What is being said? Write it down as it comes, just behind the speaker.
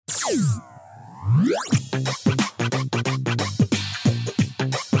Hello,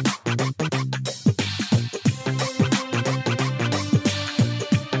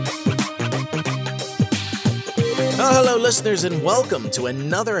 listeners, and welcome to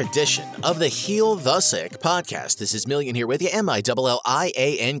another edition of the Heal the Sick podcast. This is Millian here with you,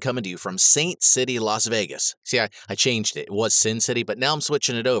 MILLIAN, coming to you from Saint City, Las Vegas. See, I changed it. It was Sin City, but now I'm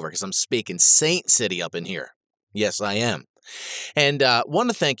switching it over because I'm speaking Saint City up in here. Yes, I am. And want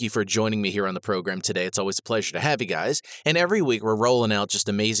to thank you for joining me here on the program today. It's always a pleasure to have you guys. And every week we're rolling out just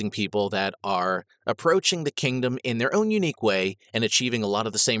amazing people that are approaching the kingdom in their own unique way and achieving a lot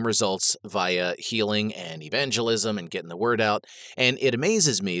of the same results via healing and evangelism and getting the word out. And it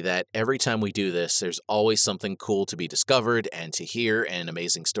amazes me that every time we do this, there's always something cool to be discovered and to hear and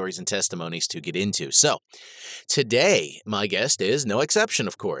amazing stories and testimonies to get into. So today, my guest is no exception,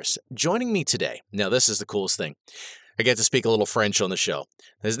 of course. Joining me today, now this is the coolest thing. I get to speak a little French on the show.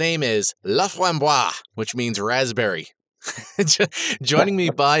 His name is La Framboise, which means raspberry. Joining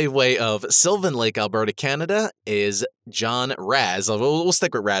me by way of Sylvan Lake, Alberta, Canada, is John Raz. We'll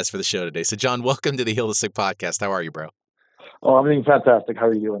stick with Raz for the show today. So, John, welcome to the Heal the Sick podcast. How are you, bro? Oh, I'm doing fantastic. How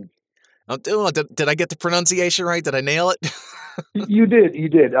are you doing? I'm doing. Did I get the pronunciation right? Did I nail it? You did. You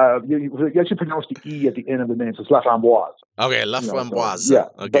actually pronounced the E at the end of the name, so it's La Framboise. Okay, La Framboise. So, yeah,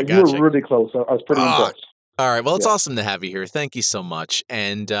 okay, but gotcha. You were really close. I was pretty impressed. All right. Well, it's awesome to have you here. Thank you so much.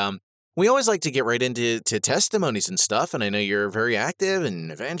 And we always like to get right into testimonies and stuff. And I know you're very active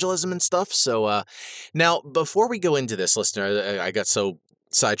in evangelism and stuff. So now, before we go into this, listener, I got so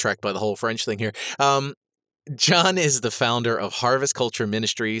sidetracked by the whole French thing here. John is the founder of Harvest Culture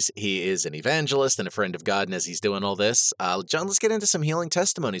Ministries. He is an evangelist and a friend of God. And as he's doing all this, John, let's get into some healing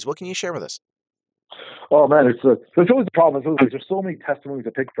testimonies. What can you share with us? Oh man, it's always the problem. There's so many testimonies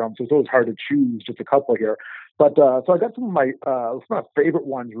to pick from, so it's always hard to choose just a couple here. But so I got some of my favorite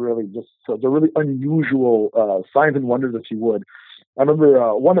ones, really. Just they're really unusual signs and wonders, if you would. I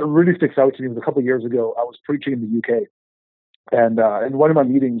remember one that really sticks out to me was a couple of years ago. I was preaching in the UK, and in one of my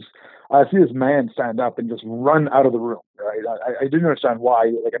meetings, I see this man stand up and just run out of the room. Right? I didn't understand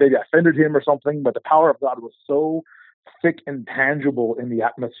why. Like maybe I offended him or something, but the power of God was so thick and tangible in the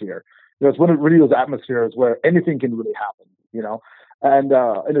atmosphere. It's one of really those atmospheres where anything can really happen, you know. And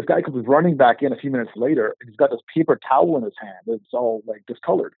this guy comes running back in a few minutes later, and he's got this paper towel in his hand. It's all like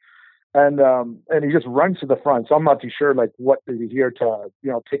discolored, and he just runs to the front. So I'm not too sure like what is he here to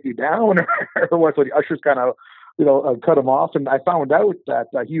take me down or what. So the ushers kind of cut him off, and I found out that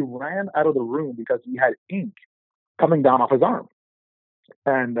he ran out of the room because he had ink coming down off his arm,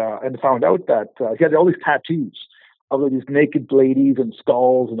 and found out that he had all these tattoos of these naked ladies and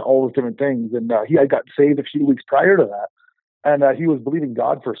skulls and all those different things. And he had got saved a few weeks prior to that. And he was believing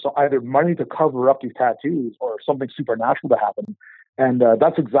God for either money to cover up these tattoos or something supernatural to happen. And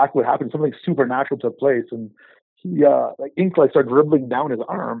that's exactly what happened. Something supernatural took place. And he, ink started dribbling down his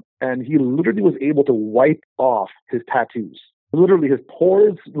arm. And he literally was able to wipe off his tattoos. Literally, his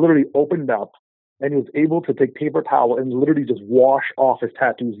pores literally opened up. And he was able to take paper towel and literally just wash off his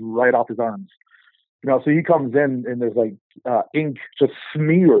tattoos right off his arms. So he comes in and there's ink just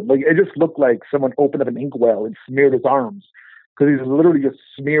smeared. Like it just looked like someone opened up an inkwell and smeared his arms because he's literally just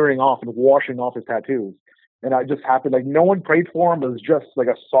smearing off and washing off his tattoos. And it just happened. Like no one prayed for him. It was just like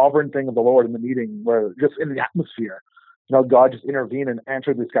a sovereign thing of the Lord in the meeting where just in the atmosphere, God just intervened and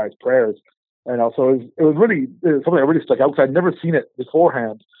answered this guy's prayers. And so it was really something that really stuck out because I'd never seen it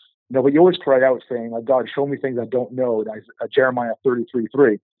beforehand. But you always cry out saying, like, God, show me things I don't know. Jeremiah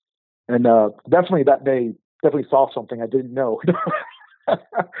 33:3. And definitely that day, saw something I didn't know. So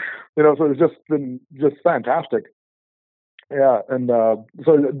it's just been fantastic. Yeah, and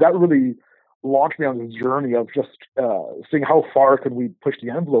so that really launched me on this journey of just seeing how far can we push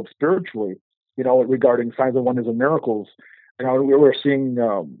the envelope spiritually, regarding signs and wonders and miracles. We were seeing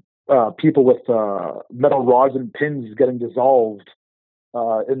people with metal rods and pins getting dissolved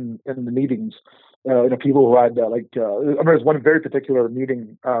in the meetings. People who had I remember there's one very particular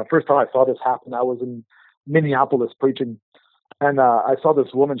meeting. First time I saw this happen, I was in Minneapolis preaching, and I saw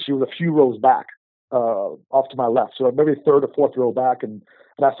this woman. She was a few rows back, off to my left, so maybe third or fourth row back, and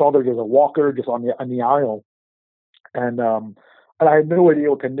I saw there was a walker just on the aisle, and I had no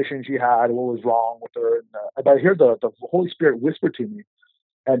idea what condition she had, what was wrong with her, and I heard the Holy Spirit whisper to me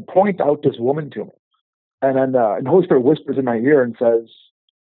and point out this woman to me, and then the Holy Spirit whispers in my ear and says,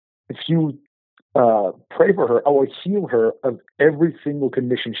 if you pray for her, I will heal her of every single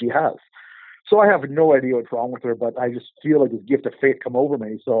condition she has. So I have no idea what's wrong with her, but I just feel like this gift of faith come over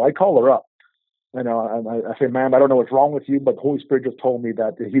me. So I call her up, and I say, ma'am, I don't know what's wrong with you, but the Holy Spirit just told me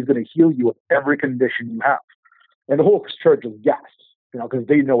that he's going to heal you of every condition you have. And the whole church just gasped. because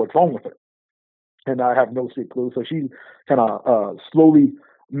they know what's wrong with her. And I have no sweet clue. So she kind of slowly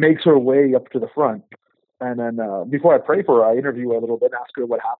makes her way up to the front. And then before I pray for her, I interview her a little bit and ask her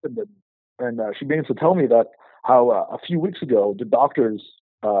what happened. And she begins to tell me that how a few weeks ago, the doctors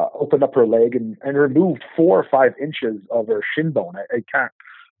opened up her leg and removed 4 or 5 inches of her shin bone. I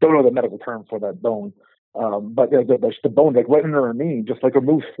don't know the medical term for that bone. But the bone, like right under her knee, just like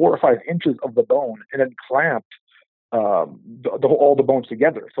removed 4 or 5 inches of the bone and then clamped all the bones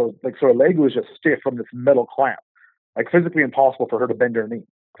together. So her leg was just stiff from this metal clamp, like physically impossible for her to bend her knee.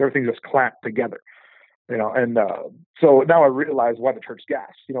 Everything just clamped together, And so now I realize why the church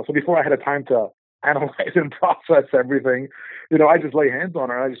gasped. So before I had a time to analyze and process everything, I just lay hands on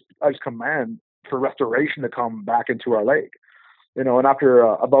her. And I just command for restoration to come back into her leg. And after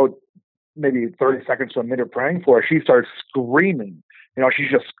about maybe 30 seconds to a minute praying for her, she starts screaming.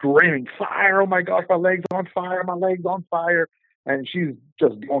 She's just screaming, "Fire! Oh my gosh, my leg's on fire! My leg's on fire!" And she's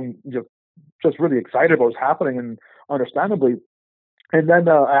just going, just really excited about what's happening, and understandably. And then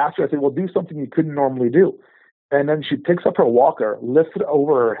I asked her, I said, "Well, do something you couldn't normally do." And then she picks up her walker, lifts it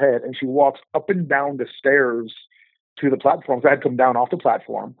over her head, and she walks up and down the stairs to the platform. So I had come down off the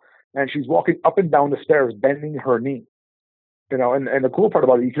platform, and she's walking up and down the stairs, bending her knee. And the cool part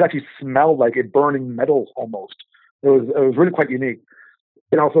about it, you can actually smell like it burning metals almost. It was really quite unique.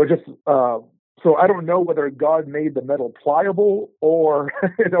 So it just so I don't know whether God made the metal pliable or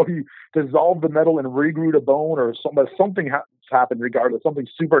he dissolved the metal and regrew the bone, or something happened. Regardless, something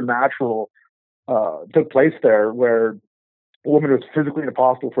supernatural took place there, where a woman was physically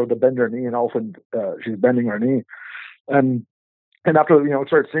impossible for her to bend her knee, and all of a sudden she's bending her knee, and after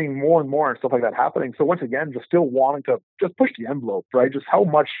started seeing more and more and stuff like that happening. So once again, just still wanting to just push the envelope, right? Just how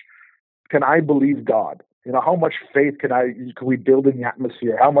much can I believe God? How much faith can we build in the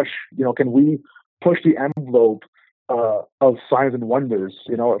atmosphere? How much, can we push the envelope of signs and wonders,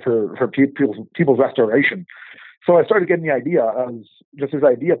 for people's restoration? So I started getting the idea, this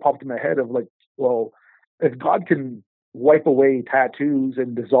idea popped in my head of like, well, if God can wipe away tattoos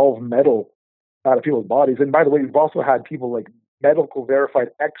and dissolve metal out of people's bodies, and by the way, we've also had people like medical verified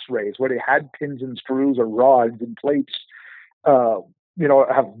X-rays where they had pins and screws or rods and plates,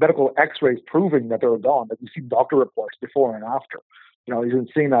 have medical X-rays proving that they're gone. Like you see doctor reports before and after. You've been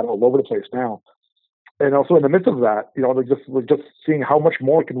seeing that all over the place now. And also in the midst of that, we're just seeing how much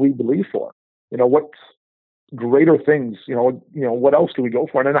more can we believe for? What greater things? What else do we go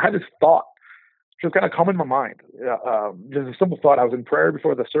for? And then I had this thought just kind of come in my mind. Just a simple thought. I was in prayer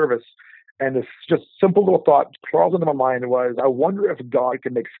before the service, and this just simple little thought crawled into my mind was, I wonder if God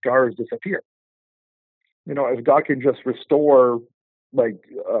can make scars disappear. If God can just restore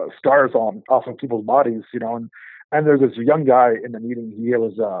scars off of people's bodies, and there's this young guy in the meeting. He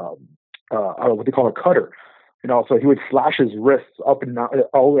was what they call a cutter, so he would slash his wrists up and down,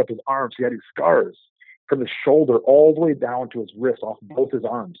 all the way up his arms. He had these scars from his shoulder all the way down to his wrist, off both his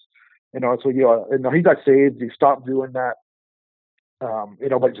arms. So he got saved. He stopped doing that.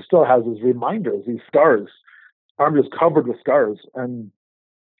 But he still has these reminders, these scars, arm just covered with scars. And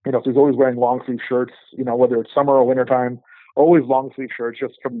so he's always wearing long sleeve shirts, whether it's summer or wintertime, always long sleeve shirts,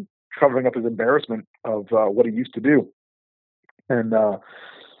 just from covering up his embarrassment of what he used to do. And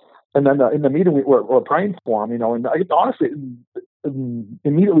then in the meeting we're praying for him, and honestly,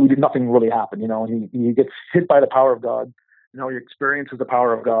 immediately we did nothing really happen, and he gets hit by the power of God, he experiences the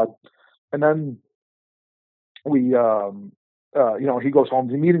power of God, and then we he goes home.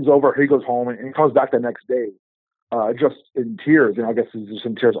 The meeting's over. He goes home and he comes back the next day, just in tears. I guess he's just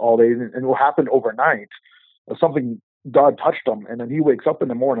in tears all day. And what happened overnight, something God touched him, and then he wakes up in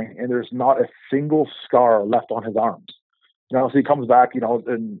the morning and there's not a single scar left on his arms. So he comes back,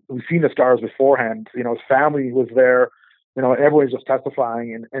 and we've seen the scars beforehand. His family was there. Everyone's just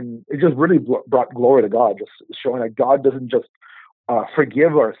testifying, and it just really brought glory to God, just showing that God doesn't just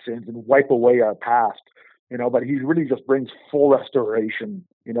forgive our sins and wipe away our past, but he really just brings full restoration.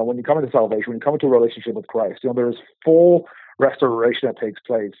 When you come into salvation, when you come into a relationship with Christ, there's full restoration that takes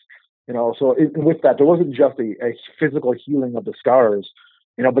place. So with that, there wasn't just a physical healing of the scars,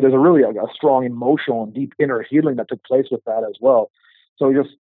 but there's a strong emotional and deep inner healing that took place with that as well. So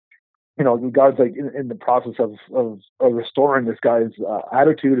just, God's like in the process of restoring this guy's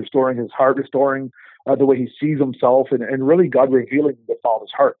attitude, restoring his heart, restoring the way he sees himself, and really God revealing the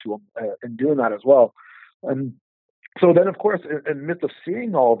Father's heart to him and doing that as well. And so then, of course, in the midst of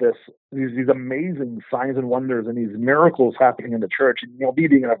seeing all this, these amazing signs and wonders and these miracles happening in the church, and me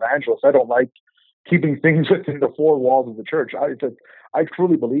being an evangelist, I don't like keeping things within the 4 walls of the church. I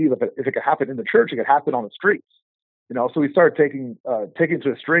truly believe if it could happen in the church, it could happen on the streets. So we started taking to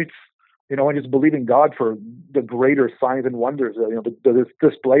the streets, and just believing God for the greater signs and wonders, this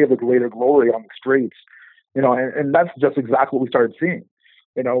display of the greater glory on the streets, and that's just exactly what we started seeing.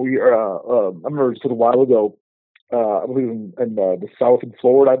 I remember just a while ago, I believe in the south in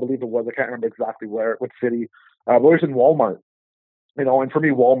Florida, I believe it was. I can't remember exactly what city. But it was in Walmart, and for me,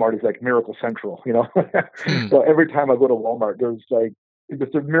 Walmart is like miracle central, So every time I go to Walmart, there's like,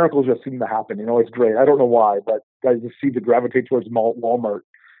 the miracles just seem to happen. It's great. I don't know why, but I just seem to gravitate towards Walmart,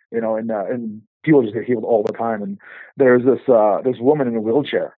 and people just get healed all the time. And there's this woman in a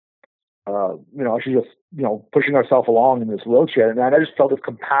wheelchair. She's just, pushing herself along in this wheelchair. And I just felt this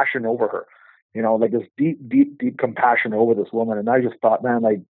compassion over her, like this deep, deep, deep compassion over this woman. And I just thought, man,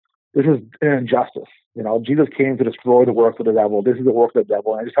 like, this is an injustice. Jesus came to destroy the work of the devil. This is the work of the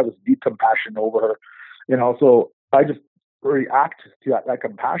devil. And I just have this deep compassion over her, so I just react to that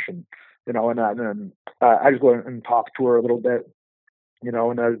compassion, and I just go and talk to her a little bit,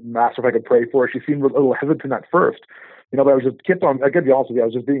 and I asked her if I could pray for her. She seemed a little hesitant at first, but I was just kept on. I gotta be honest with you, I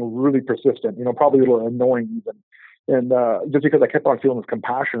was just being really persistent, probably a little annoying even, and just because I kept on feeling this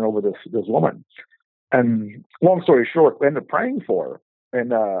compassion over this woman. And long story short, I ended up praying for her,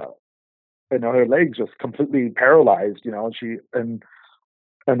 and her legs just completely paralyzed, and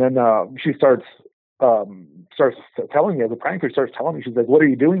then she starts telling me, as a prank, she starts telling me, she's like, "What are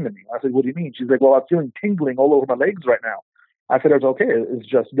you doing to me?" I said, "What do you mean?" She's like, "Well, I'm feeling tingling all over my legs right now." I said, "It's okay. It's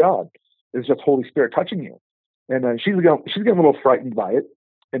just God. It's just Holy Spirit touching you." And then she's getting a little frightened by it,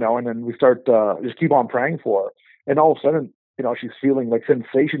 and then we start just keep on praying for her. And all of a sudden, she's feeling like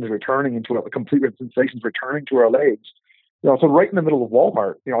sensations returning into her, complete sensations returning to her legs. So right in the middle of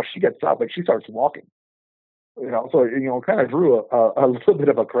Walmart, she gets up, like she starts walking. So it kind of drew a little bit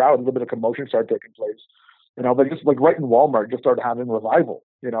of a crowd, a little bit of commotion started taking place. But just like right in Walmart, just started having revival.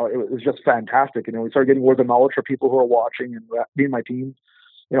 It was just fantastic. We started getting word of knowledge for people who are watching, and me and my team,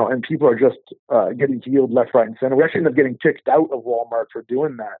 and people are just getting healed left, right, and center. We actually ended up getting kicked out of Walmart for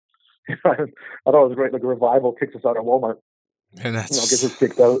doing that. I thought it was great. Like a revival kicks us out of Walmart. And that's gets us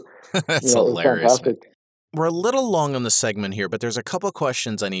kicked out. that's hilarious. We're a little long on the segment here, but there's a couple of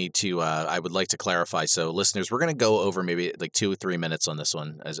questions I would like to clarify. So listeners, we're going to go over maybe like 2 or 3 minutes on this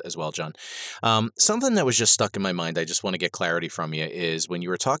one as well, John. Something that was just stuck in my mind, I just want to get clarity from you, is when you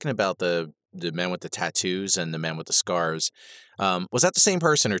were talking about the men with the tattoos and the men with the scars, was that the same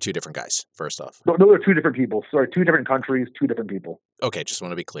person or two different guys, first off? No, those are two different people. Sorry, 2 different countries, 2 different people. Okay, just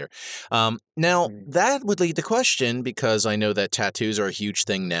want to be clear. Now, that would lead the question, because I know that tattoos are a huge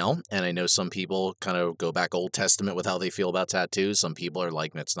thing now, and I know some people kind of go back Old Testament with how they feel about tattoos. Some people are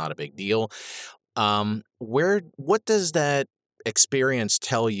like, it's not a big deal. What does that experience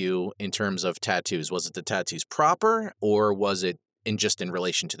tell you in terms of tattoos? Was it the tattoos proper, or was it just in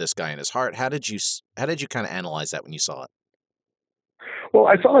relation to this guy and his heart? How did you kind of analyze that when you saw it? Well,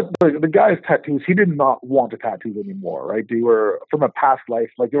 I saw that the guy's tattoos, he did not want the tattoos anymore, right? They were from a past life,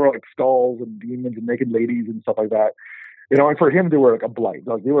 like they were like skulls and demons and naked ladies and stuff like that. And for him, they were like a blight,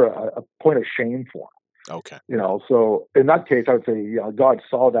 like they were a point of shame for him. Okay. So in that case, I would say, God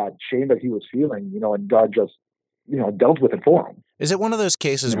saw that shame that he was feeling, and God just, dealt with it for him. Is it one of those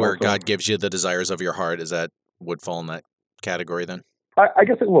cases where God gives you the desires of your heart? Is that would fall in that category then? I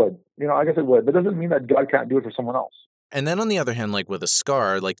guess it would. I guess it would. But it doesn't mean that God can't do it for someone else. And then on the other hand, like with a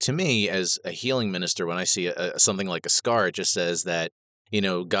scar, like to me as a healing minister, when I see something like a scar, it just says that,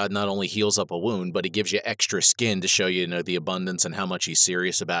 God not only heals up a wound, but he gives you extra skin to show you, the abundance and how much he's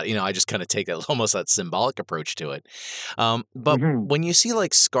serious about it. I just kind of take almost that symbolic approach to it. But when you see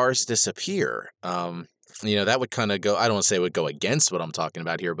like scars disappear, that would kind of go, I don't want to say it would go against what I'm talking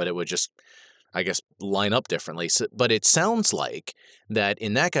about here, but it would just, I guess, line up differently. So, but it sounds like that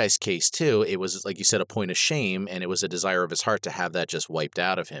in that guy's case too, it was, like you said, a point of shame, and it was a desire of his heart to have that just wiped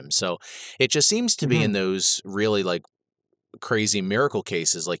out of him. So it just seems to be in those really like crazy miracle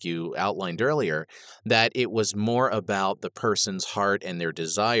cases like you outlined earlier, that it was more about the person's heart and their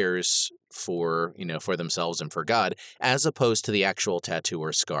desires for themselves and for God, as opposed to the actual tattoo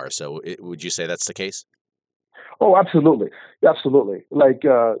or scar. So would you say that's the case? Oh, absolutely. Absolutely. Like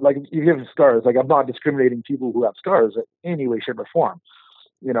you have scars, like I'm not discriminating people who have scars in any way, shape or form.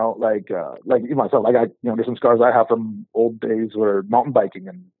 Like myself, like there's some scars I have from old days where mountain biking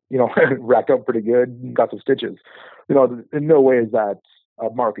and, racked up pretty good, got some stitches. In no way is that a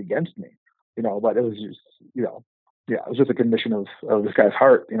mark against me, but it was just, it was just a condition of this guy's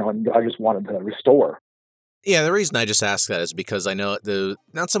heart, and I just wanted to restore. Yeah, the reason I just ask that is because I know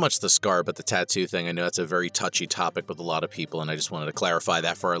not so much the scar, but the tattoo thing. I know it's a very touchy topic with a lot of people, and I just wanted to clarify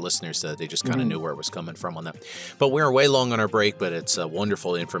that for our listeners so that they just kind of Hmm. knew where it was coming from on that. But we're way long on our break, but it's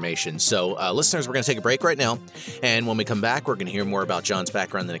wonderful information. So, listeners, we're going to take a break right now, and when we come back, we're going to hear more about John's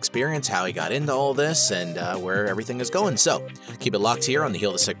background and experience, how he got into all this, and where everything is going. So, keep it locked here on the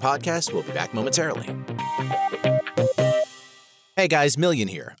Heal the Sick podcast. We'll be back momentarily. Hey guys, Million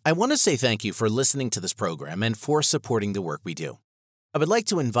here. I want to say thank you for listening to this program and for supporting the work we do. I would like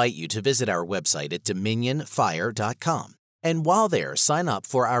to invite you to visit our website at dominionfire.com. And while there, sign up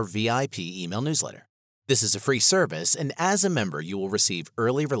for our VIP email newsletter. This is a free service, and as a member, you will receive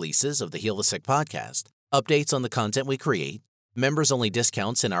early releases of the Heal the Sick podcast, updates on the content we create, members-only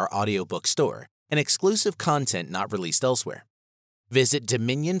discounts in our audiobook store, and exclusive content not released elsewhere. Visit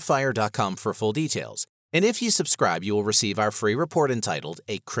dominionfire.com for full details. And if you subscribe, you will receive our free report entitled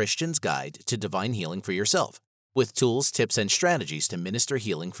A Christian's Guide to Divine Healing for Yourself, with tools, tips, and strategies to minister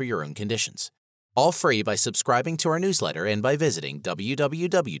healing for your own conditions. All free by subscribing to our newsletter and by visiting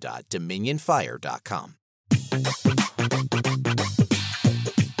www.dominionfire.com.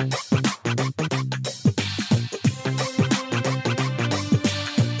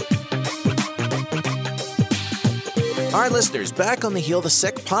 All right, listeners, back on the Heal the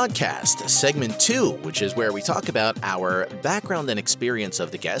Sick podcast, segment 2, which is where we talk about our background and experience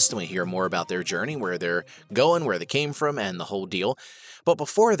of the guest, and we hear more about their journey, where they're going, where they came from, and the whole deal. But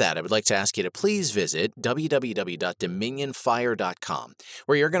before that, I would like to ask you to please visit www.dominionfire.com,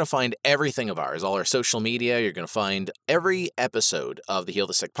 where you're going to find everything of ours, all our social media. You're going to find every episode of the Heal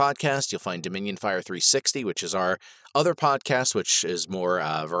the Sick podcast. You'll find Dominion Fire 360, which is our other podcast, which is more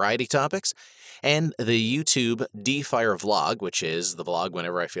variety topics, and the YouTube D-Fire vlog, which is the vlog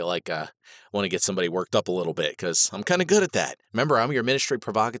whenever I feel like I want to get somebody worked up a little bit, because I'm kind of good at that. Remember, I'm your ministry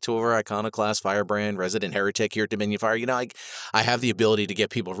provocateur, iconoclast, firebrand, resident heretic here at Dominion Fire. You know, I have the ability to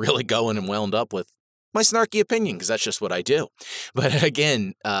get people really going and wound up with my snarky opinion, because that's just what I do. But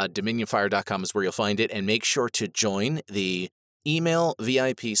again, dominionfire.com is where you'll find it, and make sure to join the email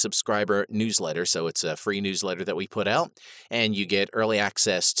VIP subscriber newsletter. So it's a free newsletter that we put out, and you get early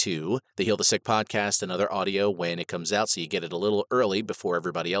access to the Heal the Sick podcast and other audio when it comes out. So you get it a little early before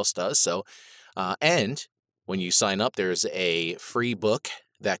everybody else does. So, and when you sign up, there's a free book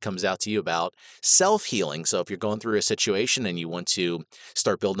that comes out to you about self-healing. So if you're going through a situation and you want to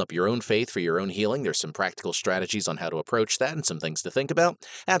start building up your own faith for your own healing, there's some practical strategies on how to approach that and some things to think about.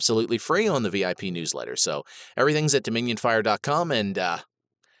 Absolutely free on the VIP newsletter. So everything's at dominionfire.com, and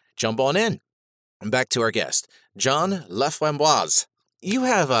jump on in. And back to our guest, John Laframboise. You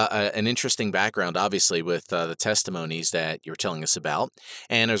have an interesting background, obviously, with the testimonies that you're telling us about.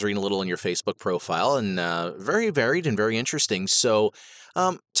 And I was reading a little on your Facebook profile, and very varied and very interesting. So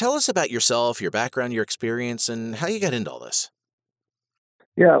tell us about yourself, your background, your experience, and how you got into all this.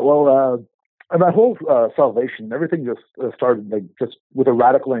 Yeah, well, my whole salvation, everything just started just with a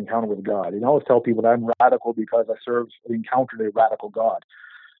radical encounter with God. I always tell people that I'm radical because I encountered a radical God.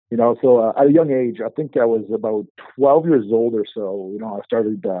 So at a young age, I think I was about 12 years old or so, I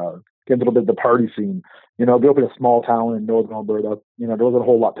started getting a little bit of the party scene. Grew up in a small town in northern Alberta. There wasn't a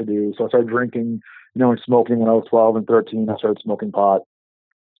whole lot to do. So I started drinking, and smoking when I was 12 and 13. I started smoking pot,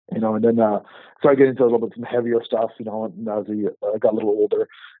 and then started getting into a little bit some heavier stuff, and as I got a little older. And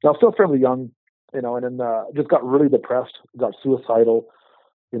I was still fairly young, and then just got really depressed, got suicidal.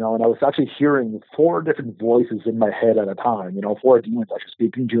 And I was actually hearing 4 different voices in my head at a time, 4 demons actually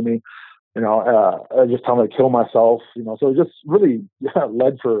speaking to me, just telling me to kill myself, so it just really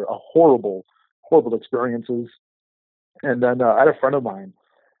led for a horrible experiences. And then I had a friend of mine,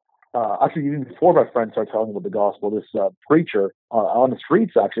 actually even before my friend started telling me about the gospel, this preacher on the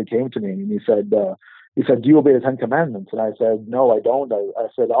streets actually came to me, and he said, do you obey the 10 commandments? And I said, no, I don't. I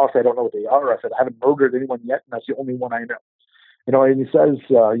said, honestly, I don't know what they are. I said, I haven't murdered anyone yet, and that's the only one I know. And he says,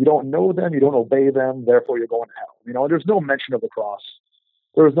 you don't know them, you don't obey them, therefore you're going to hell. And there's no mention of the cross.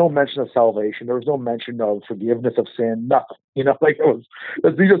 There was no mention of salvation. There was no mention of forgiveness of sin, nothing. He just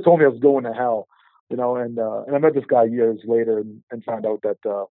told me I was going to hell. And I met this guy years later and found out that,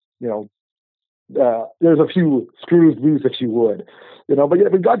 there's a few screws loose, if you would.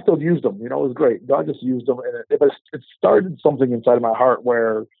 But God still used them. It was great. God just used them. And it started something inside of my heart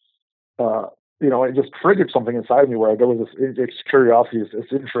where, it just triggered something inside of me where there was this curiosity,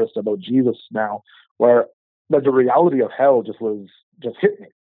 this interest about Jesus now, where the reality of hell just hit me.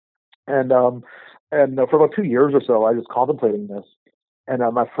 And for about 2 years or so, I was contemplating this. And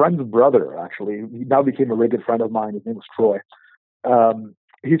my friend's brother, actually, he now became a really good friend of mine. His name was Troy.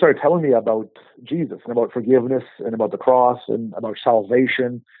 he started telling me about Jesus and about forgiveness and about the cross and about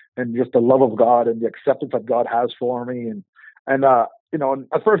salvation and just the love of God and the acceptance that God has for me. And and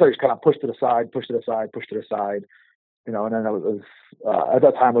at first I just kind of pushed it aside, and then I was at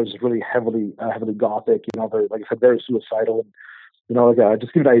that time I was just really heavily gothic, very, like I said, very suicidal. And,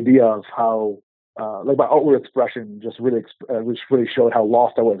 just give you an idea of how, like my outward expression just really showed how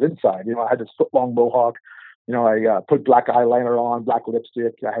lost I was inside. I had this foot-long mohawk. I put black eyeliner on, black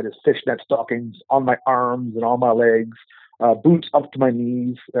lipstick. I had this fishnet stockings on my arms and on my legs, boots up to my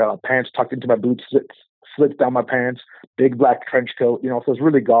knees, pants tucked into my boots, slits down my pants, big black trench coat. So it was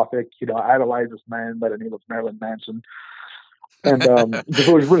really gothic. I idolized this man by the name of Marilyn Manson, and just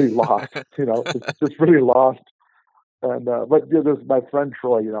was really lost. Just really lost. And but there's my friend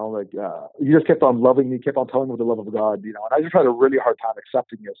Troy. He just kept on loving me, kept on telling me the love of God. And I just had a really hard time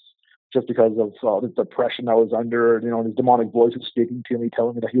accepting this, just because of the depression I was under. These demonic voices speaking to me,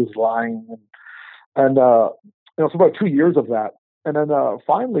 telling me that he was lying, and so about 2 years of that. And then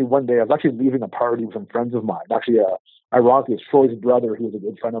finally one day I was actually leaving a party with some friends of mine. Actually, ironically, it's Troy's brother, who was a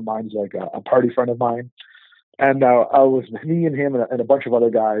good friend of mine. He's like a party friend of mine. And I was me and him and a bunch of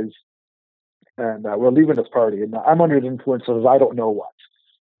other guys. And we're leaving this party, and I'm under the influence of I don't know what,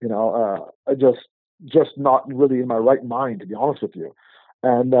 I just not really in my right mind, to be honest with you.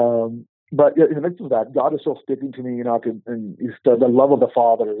 And but in the midst of that, God is still speaking to me, and he's the love of the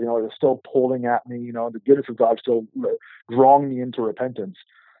Father, is still pulling at me, the goodness of God still drawing me into repentance.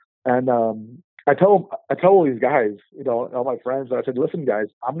 And I tell all these guys, all my friends, I said, listen, guys,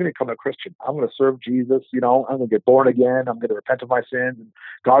 I'm going to become a Christian. I'm going to serve Jesus. I'm going to get born again. I'm going to repent of my sins, and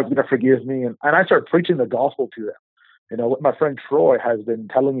God's going to forgive me. And I start preaching the gospel to them. What my friend Troy has been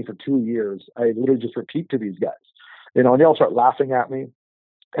telling me for 2 years, I literally just repeat to these guys, and they all start laughing at me.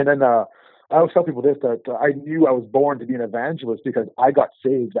 And then I always tell people this, that I knew I was born to be an evangelist because I got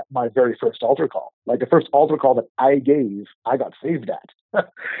saved at my very first altar call. Like the first altar call that I gave, I got saved at. So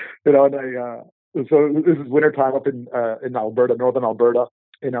this is wintertime up in Alberta, northern Alberta,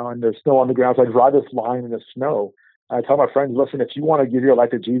 and there's snow on the ground. So I drive this line in the snow. I tell my friends, listen, if you want to give your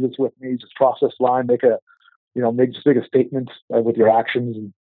life to Jesus with me, just cross this line, make a statement with your actions.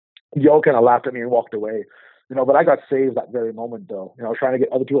 And they all kind of laughed at me and walked away. But I got saved that very moment, though. I was trying to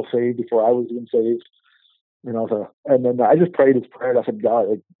get other people saved before I was even saved. And then I just prayed this prayer. And I said,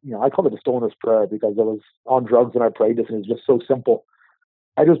 God, I call it the stoner's prayer because I was on drugs and I prayed this, and it was just so simple.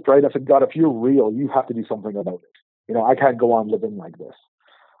 I just prayed. I said, God, if you're real, you have to do something about it. I can't go on living like this.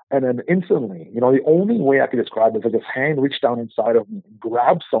 And then instantly, the only way I could describe it is like this hand reached down inside of me and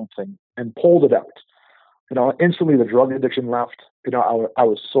grabbed something and pulled it out. Instantly the drug addiction left. I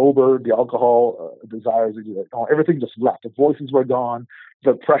was sober. The alcohol desires, everything just left. The voices were gone.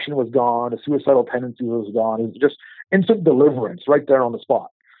 The depression was gone. The suicidal tendency was gone. It was just instant deliverance right there on the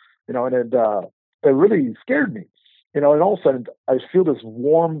spot. And it really scared me. And all of a sudden I feel this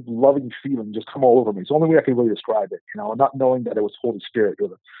warm, loving feeling just come all over me. It's the only way I can really describe it. Not knowing that it was Holy Spirit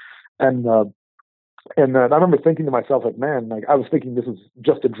with it. And I remember thinking to myself, like, man, like I was thinking this is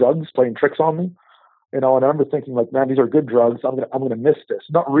just the drugs playing tricks on me. And I remember thinking, like, man, these are good drugs. I'm gonna miss this,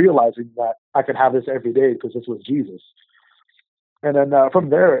 not realizing that I could have this every day because this was Jesus. And then from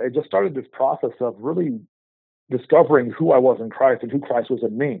there, it just started this process of really discovering who I was in Christ and who Christ was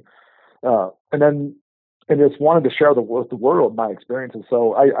in me. And just wanted to share with the world my experiences.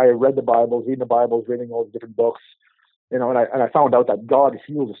 So I read the Bibles, reading all the different books, and I found out that God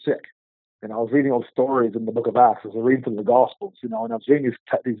heals the sick. I was reading all the stories in the book of Acts. I was reading through the Gospels, and I was reading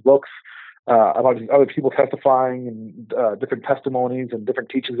these books about other people testifying and different testimonies and different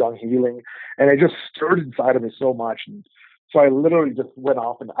teachings on healing. And it just stirred inside of me so much. And so I literally just went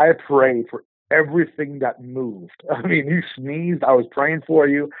off and I prayed for everything that moved. I mean, you sneezed, I was praying for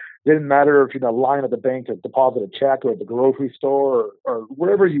you. Didn't matter if you're in a line at the bank to deposit a check or at the grocery store or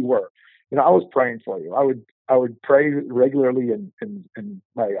wherever you were. I was praying for you. I would pray regularly in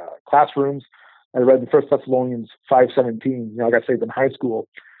my classrooms. I read the First Thessalonians 5:17. I got saved in high school.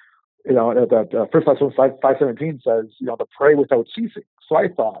 That First Thessalonians 5:17 says, to pray without ceasing. So I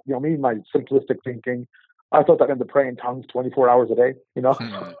thought, me and my simplistic thinking, I thought that meant to pray in tongues 24 hours a day.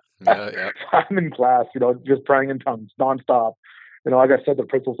 Yeah. I'm in class, just praying in tongues nonstop. Like I said, the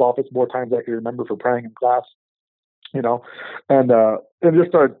principal's office more times than I can remember for praying in class. And just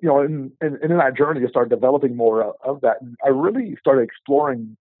started, in that journey, just started developing more of that. And I really started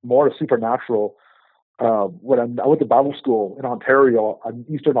exploring more of supernatural when I went to Bible school in Ontario, in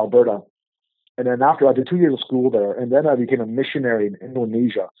eastern Alberta. And then after I did 2 years of school there, and then I became a missionary in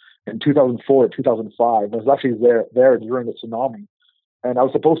Indonesia in 2004 to 2005. I was actually there during the tsunami And I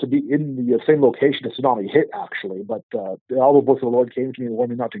was supposed to be in the same location the tsunami hit, actually, but all the voice of the Lord came to me and warned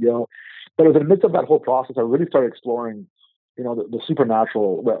me not to go. But in the midst of that whole process, I really started exploring, the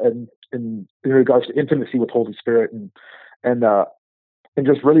supernatural in regards to intimacy with Holy Spirit, and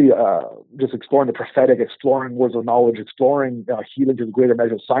just really just exploring the prophetic, exploring words of knowledge, exploring healing to the greater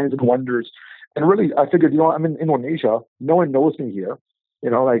measure, signs and wonders. And really, I figured, I'm in Indonesia. No one knows me here.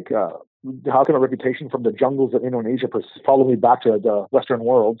 How can a reputation from the jungles of Indonesia follow me back to the Western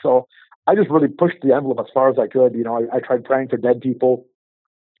world? So I just really pushed the envelope as far as I could. I tried praying for dead people,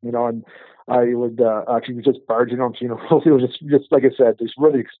 and I would actually just barging on funerals. It was just like I said, just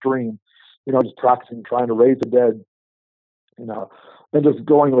really extreme, just practicing, trying to raise the dead, and just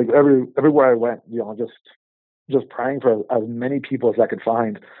going like everywhere I went, just praying for as many people as I could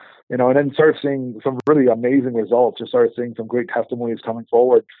find, and then started seeing some really amazing results. Just started seeing some great testimonies coming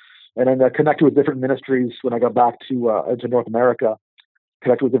forward. And then I connected with different ministries when I got back to North America,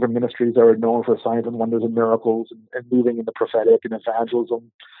 connected with different ministries that are known for signs and wonders and miracles and moving in the prophetic and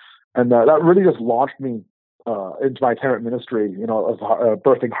evangelism. And that really just launched me into my itinerant ministry, of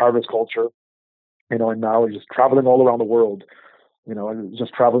birthing harvest culture, and now just traveling all around the world, and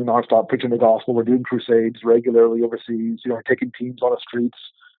just traveling nonstop, preaching the gospel. We're doing crusades regularly overseas, taking teams on the streets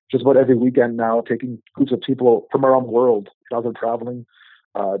just about every weekend now, taking groups of people from around the world as they're traveling.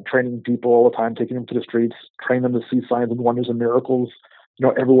 Training people all the time, taking them to the streets, training them to see signs and wonders and miracles,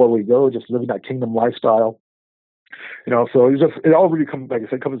 everywhere we go, just living that kingdom lifestyle. So it all really comes, like I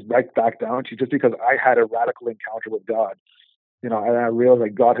said, comes right back down to just because I had a radical encounter with God, and I realized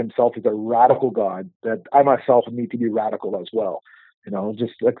that God himself is a radical God, that I myself need to be radical as well.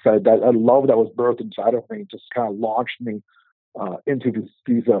 Just like I said, that love that was birthed inside of me just kind of launched me into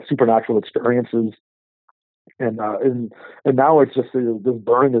these supernatural experiences. And now it's just this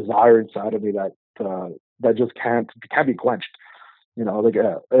burning desire inside of me that just can't be quenched. I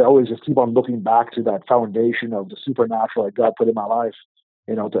always just keep on looking back to that foundation of the supernatural that God put in my life,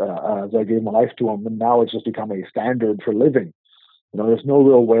 as I gave my life to him. And now it's just become a standard for living. There's no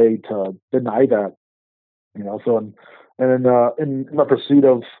real way to deny that. So and then in my pursuit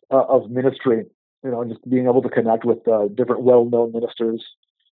of ministry, just being able to connect with different well-known ministers,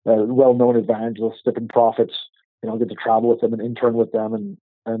 well-known evangelists, different prophets, get to travel with them and intern with them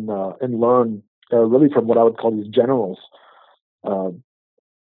and learn really from what I would call these generals. So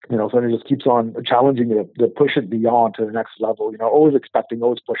it just keeps on challenging you to push it beyond to the next level. Always expecting,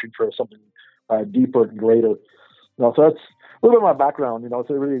 always pushing for something deeper and greater. So that's a little bit of my background. So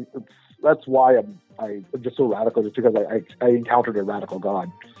that's why I'm just so radical, just because I encountered a radical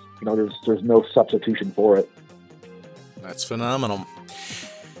God. There's no substitution for it. That's phenomenal.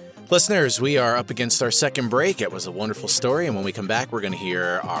 Listeners, we are up against our second break. It was a wonderful story, and when we come back, we're going to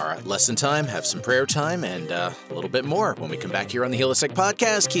hear our lesson time, have some prayer time, and a little bit more. When we come back here on the Heal the Sick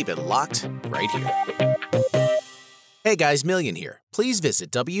podcast, keep it locked right here. Hey guys, Million here. Please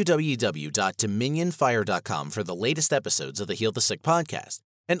visit www.dominionfire.com for the latest episodes of the Heal the Sick podcast,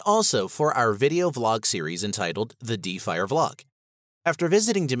 and also for our video vlog series entitled The D-Fire Vlog. After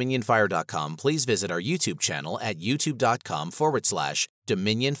visiting DominionFire.com, please visit our YouTube channel at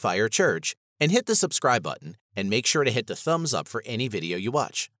youtube.com/Dominion Fire Church and hit the subscribe button, and make sure to hit the thumbs up for any video you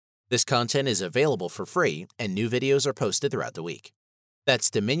watch. This content is available for free, and new videos are posted throughout the week.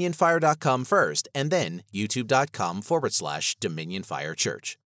 That's DominionFire.com first, and then youtube.com/Dominion Fire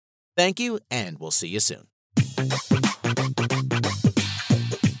Church. Thank you, and we'll see you soon.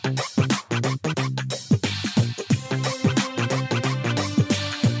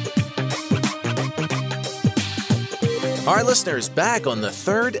 All right, listeners, back on the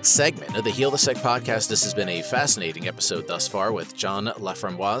third segment of the Heal the Sick podcast. This has been a fascinating episode thus far with John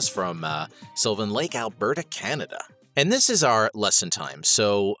Laframboise from Sylvan Lake, Alberta, Canada. And this is our lesson time.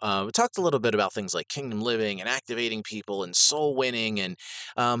 So we talked a little bit about things like kingdom living and activating people and soul winning. And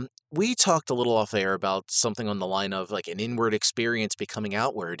we talked a little off air about something on the line of like an inward experience becoming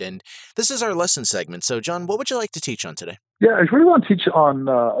outward. And this is our lesson segment. So, John, what would you like to teach on today? Yeah, I really want to teach on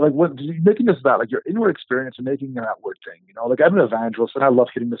making this about like your inward experience and making an outward thing. Like I'm an evangelist and I love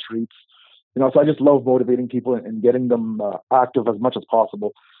hitting the streets. So I just love motivating people and getting them active as much as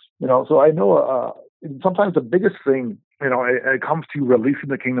possible. So I know sometimes the biggest thing, it comes to releasing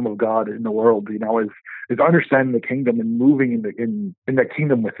the kingdom of God in the world, is understanding the kingdom and moving in the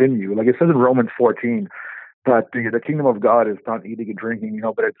kingdom within you. Like it says in Romans 14, that the kingdom of God is not eating and drinking,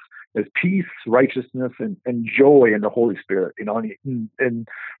 but it's peace, righteousness, and joy in the Holy Spirit. And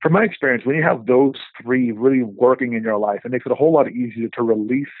from my experience, when you have those three really working in your life, it makes it a whole lot easier to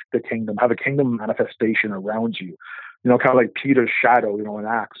release the kingdom, have a kingdom manifestation around you. Kind of like Peter's shadow, in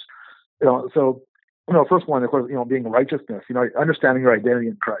Acts. So first one, of course, being righteousness, understanding your identity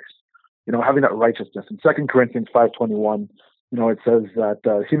in Christ, having that righteousness. In 2 Corinthians 5:21, it says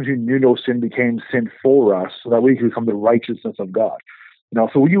that him who knew no sin became sin for us so that we can become the righteousness of God.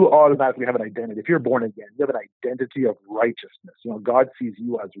 So you automatically have an identity. If you're born again, you have an identity of righteousness. God sees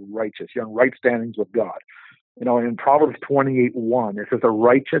you as righteous. You're in right standings with God. And in Proverbs 28:1, it says the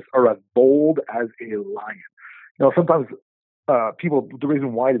righteous are as bold as a lion. Sometimes people, the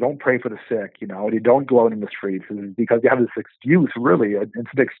reason why they don't pray for the sick, they don't go out in the streets is because they have this excuse, really. It's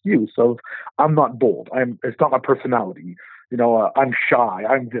an excuse of, I'm not bold. It's not my personality. I'm shy.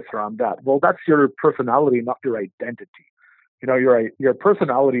 I'm this or I'm that. Well, that's your personality, not your identity. Your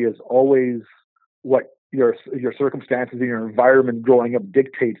personality is always what your circumstances and your environment growing up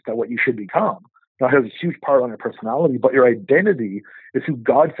dictates that what you should become. Now, it has a huge part on your personality, but your identity is who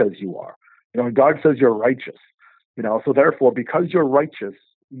God says you are. God says you're righteous. So therefore, because you're righteous,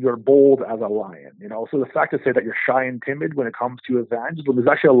 you're bold as a lion. So the fact to say that you're shy and timid when it comes to evangelism is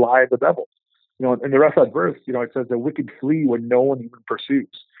actually a lie of the devil. In the rest of that verse, it says the wicked flee when no one even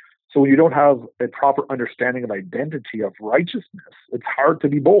pursues. So when you don't have a proper understanding of identity of righteousness, it's hard to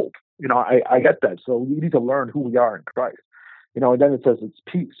be bold. I get that. So we need to learn who we are in Christ. And then it says it's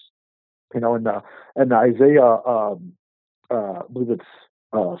peace. In Isaiah, I believe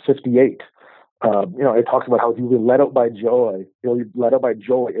it's 58. It talks about how you'll be led out by joy. You'll be led out by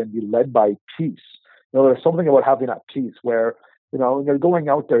joy and be led by peace. There's something about having that peace where, when you're going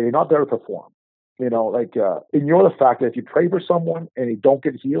out there, you're not there to perform. And you're the fact that if you pray for someone and they don't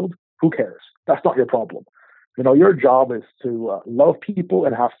get healed, who cares? That's not your problem. Your job is to love people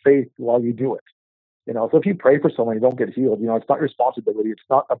and have faith while you do it. So if you pray for someone and you don't get healed, it's not your responsibility. It's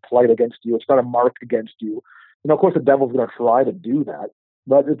not a plight against you. It's not a mark against you. Of course, the devil's going to try to do that,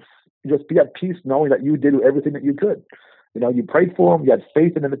 but it's just be at peace knowing that you did everything that you could. You prayed for them, you had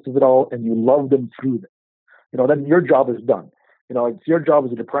faith in the midst of it all, and you loved them through them. Then your job is done. It's your job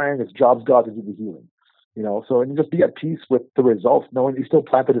as you're praying, it's job's God to do the healing. So and just be at peace with the results, knowing you still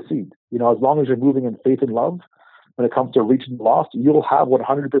planted a seed. As long as you're moving in faith and love, when it comes to reaching the lost, you'll have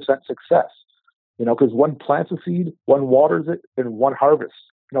 100% success. Because one plants a seed, one waters it, and one harvests.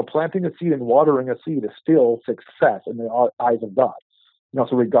 Planting a seed and watering a seed is still success in the eyes of God.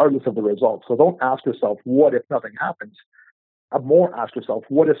 So regardless of the results. So don't ask yourself, what if nothing happens? More ask yourself,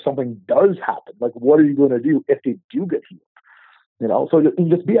 what if something does happen? Like, what are you going to do if they do get healed? So you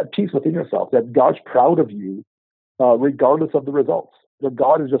just be at peace within yourself, that God's proud of you, regardless of the results. That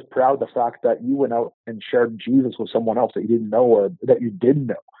God is just proud of the fact that you went out and shared Jesus with someone else that you didn't know or that you did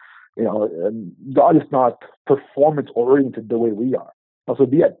know. And God is not performance oriented the way we are. So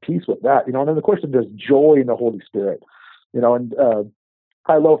be at peace with that. And then of course there's joy in the Holy Spirit. And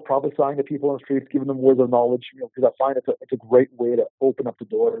I love prophesying to people on the streets, giving them words of knowledge, because I find it's a great way to open up the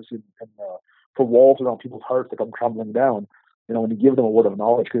doors and for walls around people's hearts that come crumbling down. When you give them a word of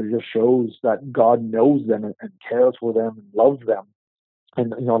knowledge, because it just shows that God knows them and cares for them and loves them,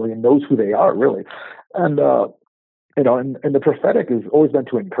 and he knows who they are really. And and the prophetic is always meant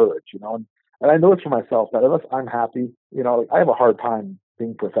to encourage. And I know it's for myself that unless I'm happy, I have a hard time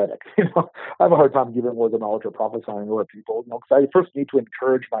being prophetic. I have a hard time giving words of knowledge or prophesying over people. Because I first need to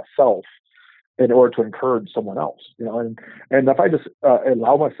encourage myself in order to encourage someone else. And if I just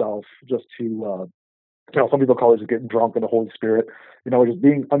allow myself just to some people call it just getting drunk in the Holy Spirit, just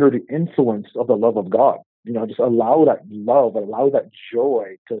being under the influence of the love of God, just allow that love, allow that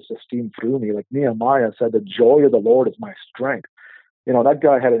joy to steam through me. Like Nehemiah said, the joy of the Lord is my strength. That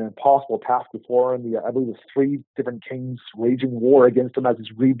guy had an impossible task before him. I believe it was 3 different kings waging war against him as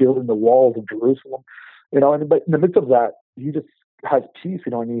he's rebuilding the walls of Jerusalem. But in the midst of that, he just has peace,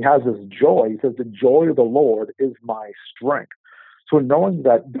 and he has this joy. He says, the joy of the Lord is my strength. So knowing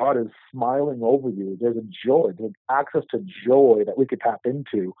that God is smiling over you, there's a joy, there's access to joy that we could tap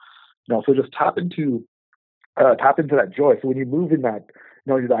into. So just tap into that joy. So when you move in that,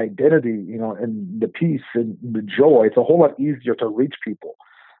 the identity, and the peace and the joy, it's a whole lot easier to reach people.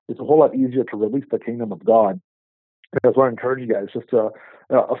 It's a whole lot easier to release the kingdom of God. That's what I encourage you guys, just to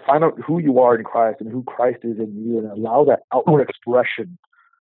find out who you are in Christ and who Christ is in you, and allow that outward expression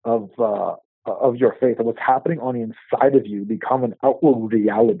of your faith and what's happening on the inside of you become an outward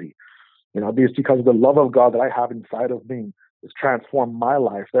reality. Because of the love of God that I have inside of me has transformed my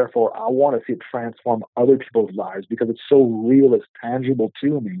life. Therefore, I want to see it transform other people's lives because it's so real, it's tangible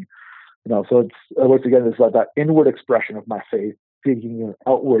to me. So it's once again, it's like that inward expression of my faith being an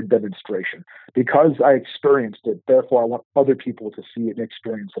outward demonstration. Because I experienced it, therefore I want other people to see it and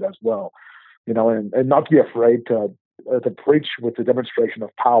experience it as well. And not to be afraid to preach with the demonstration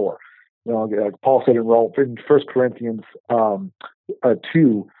of power. Like Paul said in 1 Corinthians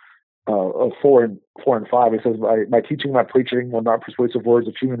 2, 4 and 5. It says, my teaching, my preaching were not persuasive words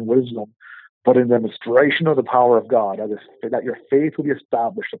of human wisdom, but in demonstration of the power of God, that your faith will be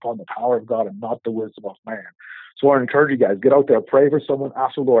established upon the power of God and not the wisdom of man. So I want to encourage you guys, get out there, pray for someone,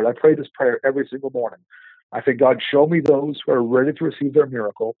 ask the Lord. I pray this prayer every single morning. I say, God, show me those who are ready to receive their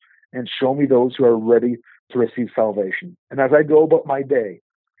miracle, and show me those who are ready to receive salvation. And as I go about my day,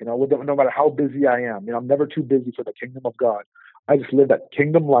 no matter how busy I am, I'm never too busy for the kingdom of God. I just live that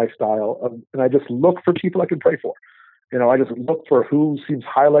kingdom lifestyle, and I just look for people I can pray for. I just look for who seems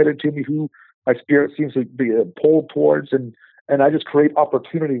highlighted to me, who my spirit seems to be pulled towards, and I just create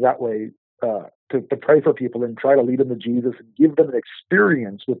opportunity that way to pray for people and try to lead them to Jesus and give them an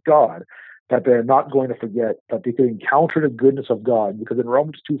experience with God that they're not going to forget, that they can encounter the goodness of God. Because in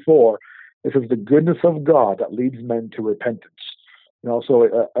Romans 2:4, it says the goodness of God that leads men to repentance.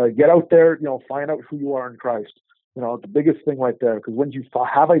 So get out there, find out who you are in Christ. The biggest thing right there, because when you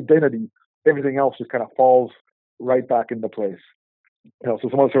have identity, everything else just kind of falls right back into place. So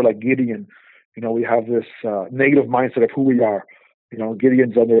some of us are like Gideon. We have this negative mindset of who we are.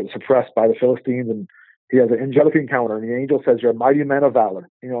 Gideon's suppressed by the Philistines, and he has an angelic encounter, and the angel says, "You're a mighty man of valor."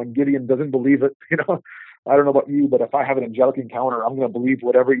 And Gideon doesn't believe it. I don't know about you, but if I have an angelic encounter, I'm going to believe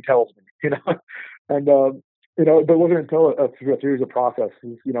whatever he tells me. And but it wasn't until through a series of processes,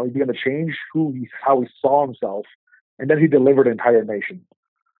 he began to change how he saw himself, and then he delivered an entire nation.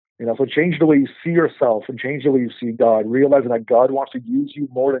 So change the way you see yourself and change the way you see God, realizing that God wants to use you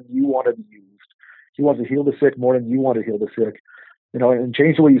more than you want to be used. He wants to heal the sick more than you want to heal the sick. And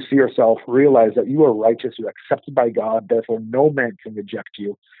change the way you see yourself, realize that you are righteous, you're accepted by God, therefore no man can reject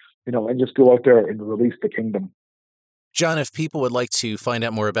you, and just go out there and release the kingdom. John, if people would like to find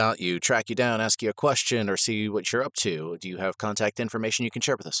out more about you, track you down, ask you a question, or see what you're up to, do you have contact information you can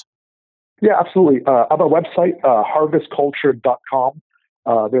share with us? Yeah, absolutely. I have a website, harvestculture.com.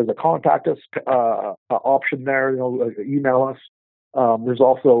 There's a contact us option there. Email us. There's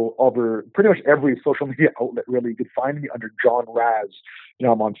also over pretty much every social media outlet. Really, you can find me under John Raz.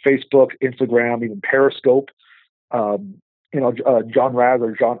 I'm on Facebook, Instagram, even Periscope. John Raz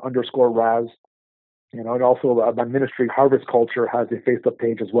or John_Raz. And also my ministry, Harvest Culture, has a Facebook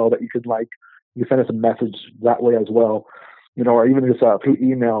page as well that you could like. You can send us a message that way as well. Or even just through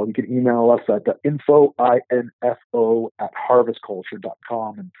email. You can email us at the info at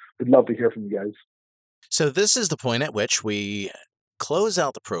harvestculture.com, and we'd love to hear from you guys. So this is the point at which we close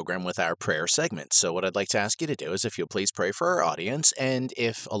out the program with our prayer segment. So what I'd like to ask you to do is if you'll please pray for our audience, and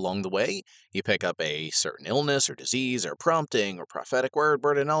if along the way you pick up a certain illness or disease or prompting or prophetic word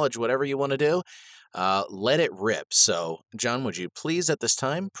of knowledge, whatever you want to do, let it rip. So John, would you please at this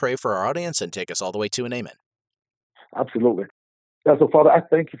time pray for our audience and take us all the way to an amen? Absolutely. Yeah, so Father, I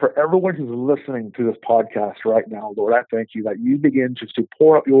thank you for everyone who's listening to this podcast right now, Lord. I thank you that you begin just to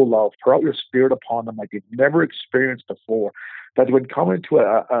pour out your love, pour out your spirit upon them like they've never experienced before, that they would come into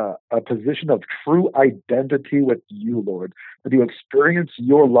a position of true identity with you, Lord, that you experience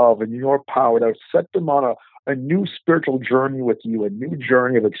your love and your power, that would set them on a new spiritual journey with you, a new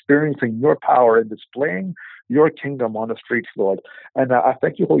journey of experiencing your power and displaying your kingdom on the streets, Lord. And I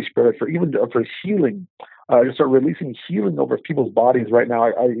thank you, Holy Spirit, for healing. Just start releasing healing over people's bodies right now.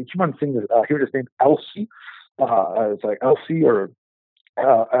 I keep on seeing this, hear this name, Elsie. It's like Elsie or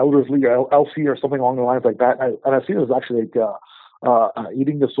Eldersley or Elsie or something along the lines like that. And I see there's actually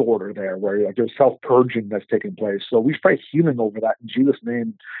eating disorder there where there's self-purging that's taking place. So we pray healing over that in Jesus'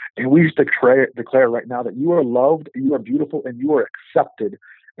 name. And we just declare right now that you are loved, you are beautiful, and you are accepted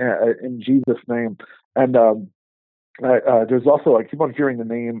in Jesus' name. And there's also, I keep on hearing the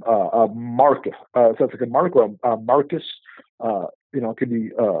name Marcus. So it's like a Marcus. It could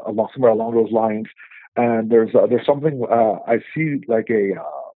be somewhere along those lines. And there's something I see like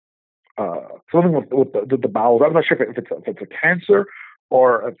something with the bowels. I'm not sure if it's a cancer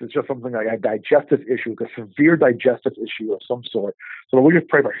or if it's just something like a digestive issue, a severe digestive issue of some sort. So we just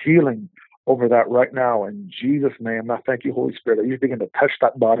pray for healing over that right now in Jesus' name. I thank you, Holy Spirit, that you begin to touch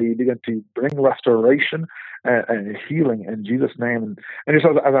that body, you begin to bring restoration and healing in Jesus' name. And just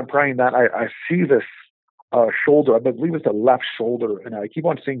as I'm praying that, I see this shoulder. I believe it's the left shoulder, and I keep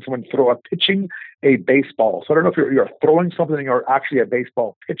on seeing someone pitching a baseball. So I don't know if you're throwing something or actually a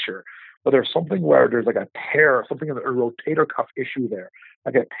baseball pitcher, but there's something where there's like a tear, something in a rotator cuff issue there,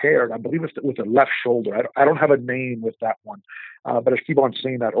 like a tear. And I believe it's with the left shoulder. I don't have a name with that one, but I keep on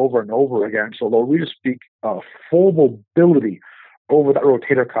seeing that over and over again. So Lord, we just speak full mobility over that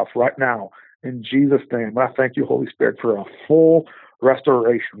rotator cuff right now in Jesus' name. And I thank you, Holy Spirit, for a full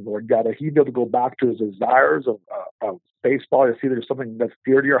restoration, Lord God, that he'd be able to go back to his desires of baseball. You see there's something that's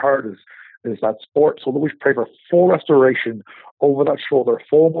dear to your heart is is that sport. So Lord, we pray for full restoration over that shoulder,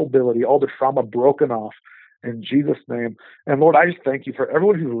 full mobility, all the trauma broken off in Jesus' name. And Lord, I just thank you for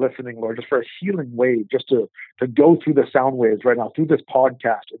everyone who's listening, Lord, just for a healing wave, just to go through the sound waves right now, through this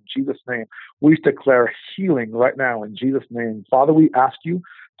podcast in Jesus' name. We declare healing right now in Jesus' name. Father, we ask you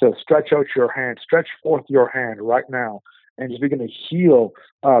to stretch out your hand, stretch forth your hand right now, and just begin to heal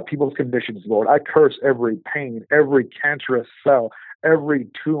people's conditions, Lord. I curse every pain, every cancerous cell, every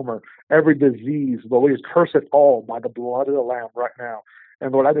tumor, every disease. Lord, we just curse it all by the blood of the Lamb right now.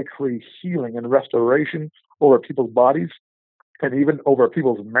 And Lord, I decree healing and restoration over people's bodies and even over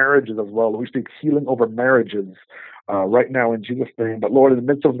people's marriages as well. We speak healing over marriages right now in Jesus' name. But Lord, in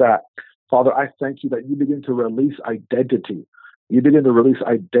the midst of that, Father, I thank you that you begin to release identity. You begin to release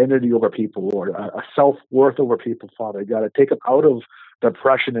identity over people, Lord, a self-worth over people, Father. God, to take them out of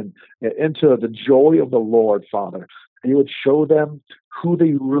depression and into the joy of the Lord, Father. And you would show them who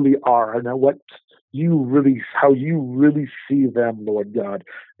they really are and how you really see them, Lord God,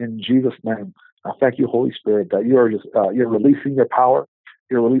 in Jesus' name. I thank you, Holy Spirit, that you're releasing your power,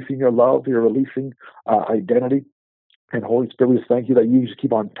 you're releasing your love, you're releasing identity. And Holy Spirit, we thank you that you just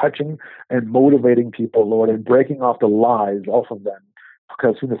keep on touching and motivating people, Lord, and breaking off the lies off of them.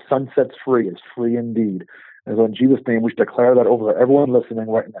 Because whom the Son sets free is free indeed. And so in Jesus' name, we declare that over everyone listening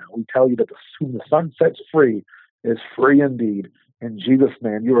right now. We tell you that whom the Son sets free is free indeed. In Jesus'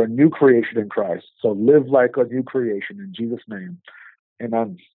 name, you're a new creation in Christ. So live like a new creation in Jesus' name.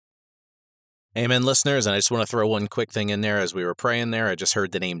 Amen. Amen, listeners. And I just want to throw one quick thing in there. As we were praying there, I just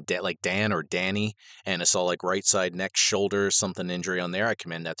heard the name like Dan or Danny, and I saw like right side, neck, shoulder, something injury on there. I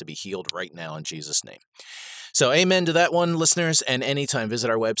command that to be healed right now in Jesus' name. So amen to that one, listeners, and anytime visit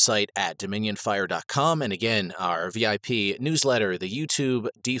our website at dominionfire.com. And again, our VIP newsletter, the YouTube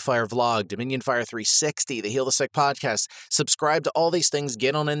D-Fire vlog, Dominion Fire 360, the Heal the Sick podcast. Subscribe to all these things.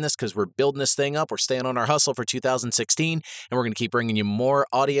 Get on in this because we're building this thing up. We're staying on our hustle for 2016, and we're going to keep bringing you more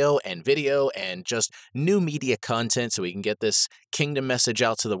audio and video and just new media content so we can get this kingdom message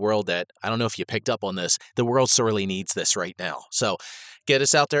out to the world that, I don't know if you picked up on this, the world sorely needs this right now. So get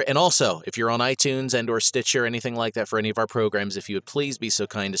us out there. And also, if you're on iTunes and or Stitcher, anything like that for any of our programs, if you would please be so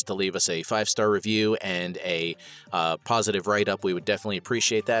kind as to leave us a 5-star review and a positive write-up, we would definitely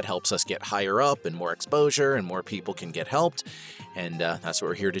appreciate that. Helps us get higher up and more exposure and more people can get helped. And that's what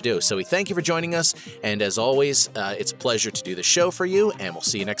we're here to do. So we thank you for joining us. And as always, it's a pleasure to do the show for you. And we'll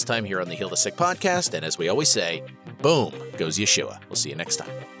see you next time here on the Heal the Sick podcast. And as we always say, boom goes Yeshua. We'll see you next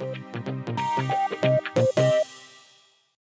time.